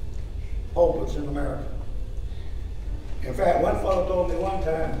pulpits in America. In fact, one fellow told me one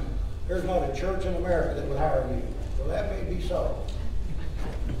time, there's not a church in America that would hire you. Well, that may be so.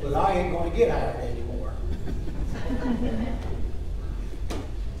 But I ain't going to get hired anymore.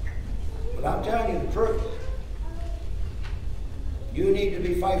 But I'm telling you the truth. You need to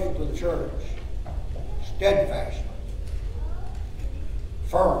be faithful to the church. Steadfast.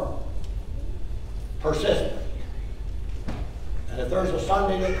 Firm. Persistent. And if there's a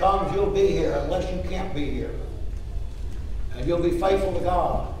Sunday that comes, you'll be here unless you can't be here. And you'll be faithful to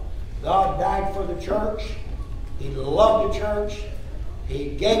God. God died for the church. He loved the church.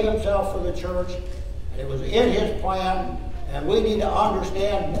 He gave himself for the church. And it was in his plan. And we need to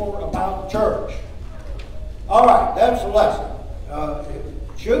understand more about the church. All right, that's the lesson.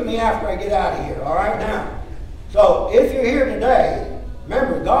 Shoot me after I get out of here. All right, now. So if you're here today,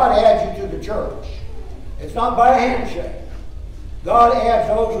 remember, God adds you to the church. It's not by a handshake. God adds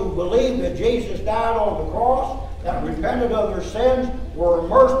those who believe that Jesus died on the cross, that repented of their sins, were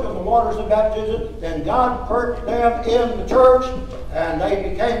immersed in the waters of baptism, then God put them in the church, and they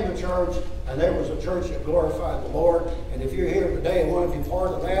became the church, and there was a church that glorified the Lord. And if you're here today and want to be part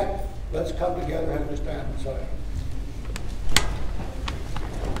of that, let's come together and stand and say.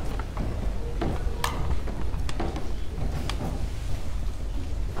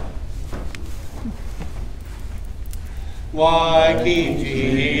 Why keep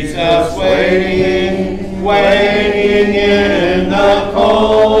Jesus waiting, waiting in the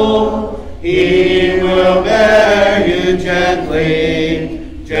cold? He will bear you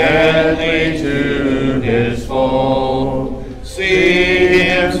gently, gently to his fold. See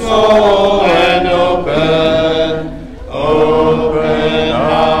him slow and open, open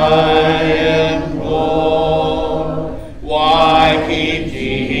I implore. Why keep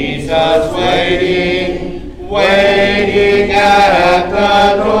Jesus waiting, waiting at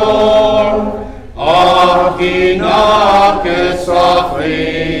the door? Oft he knocketh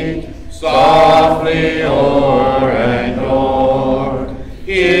softly, softly o'er and o'er.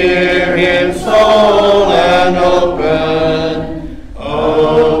 Hear him soul and open,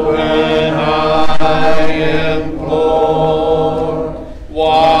 open I implore.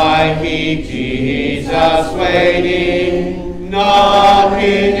 Why keep Jesus waiting,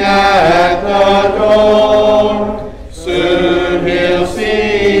 knocking at the door?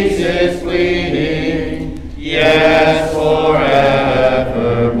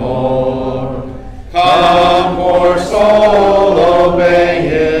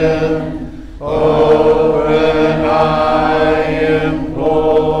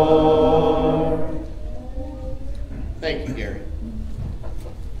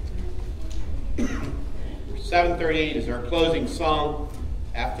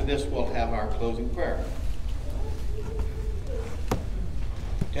 After this, we'll have our closing prayer.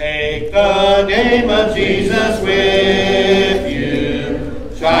 Take the name of Jesus with you,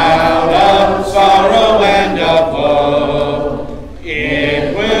 child of sorrow and of woe.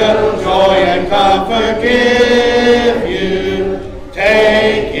 It will joy and comfort give you.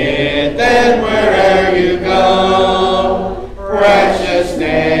 Take it then wherever you go. Precious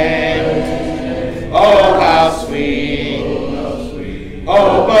name, oh how sweet,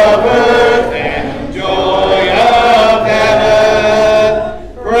 hope of earth and joy of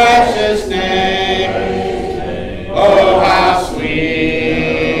heaven. Precious name, oh how sweet,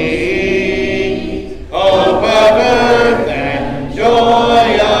 hope of earth and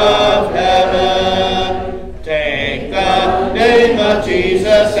joy of heaven. Take the name of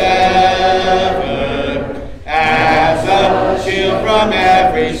Jesus ever as a shield from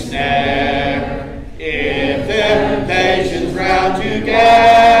every snare. If temptations round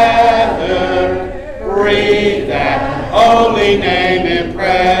together, breathe that holy name in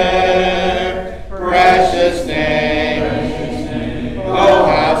prayer. Precious name, oh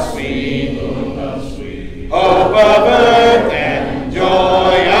how sweet, hope of earth and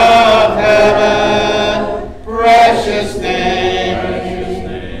joy of heaven. Precious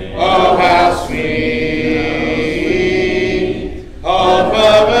name, oh how sweet, hope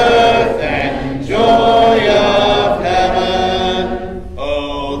of earth and joy of heaven.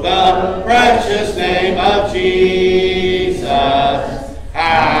 Oh, the precious name of Jesus,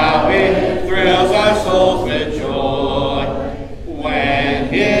 how it thrills our souls with joy when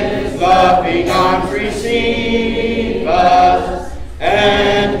His loving arms receive us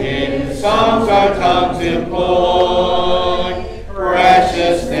and in songs our tongues employ.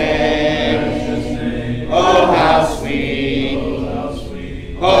 Precious name, oh how sweet,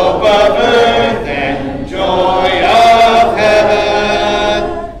 hope of earth and joy of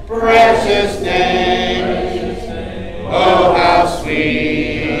heaven. Precious name, oh how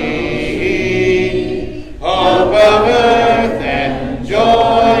sweet, hope of earth and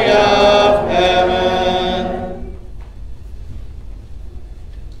joy of heaven.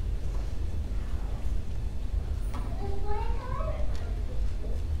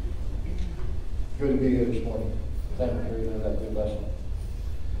 Good to be here this morning. Thank you for that good lesson.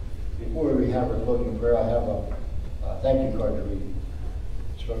 Before we have our closing prayer, I have a thank you card to read.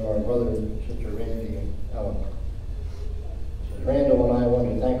 It's from our brother and sister Randy and Ellen. It says, Randall and I want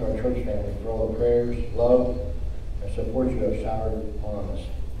to thank our church family for all the prayers, love, and support you have showered upon us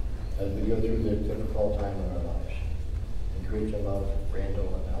as we go through this difficult time in our lives. Encourage and love,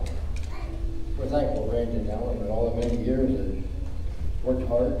 Randall and Ellen. We're thankful, Randy and Ellen, in all the many years that worked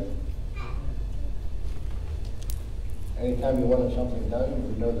hard. Anytime we wanted something done,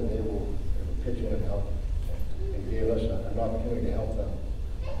 we know that they will pitch in and help. They gave us an opportunity to help them.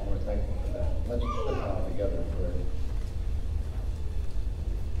 And we're thankful for that. Let's sit down together and pray.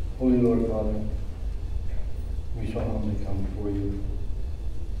 Holy Lord Father, we so humbly come before you.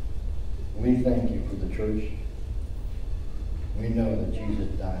 We thank you for the church. We know that Jesus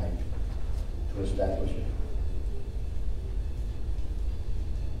died to establish it.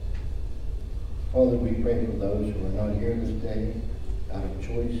 Father, we pray for those who are not here this day out of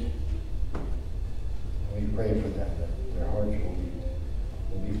choice. We pray for them that their hearts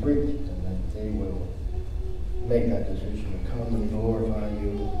will be pricked and that they will make that decision to come and glorify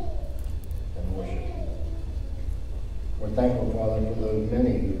you and worship you. We're thankful, Father, for those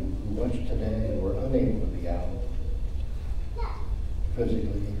many who watched today and were unable to be out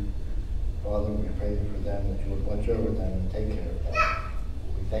physically. Father, we pray for them that you would watch over them and take care of them.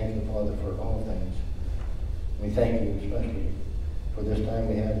 We thank you, Father, for all things. We thank you especially for this time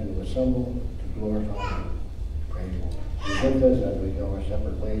we had to assemble to glorify you. Pray you be with us as we go our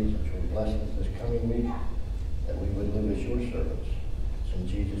separate ways, that you would bless us this coming week, that we would live as your servants. It's in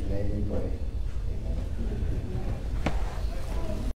Jesus' name we pray.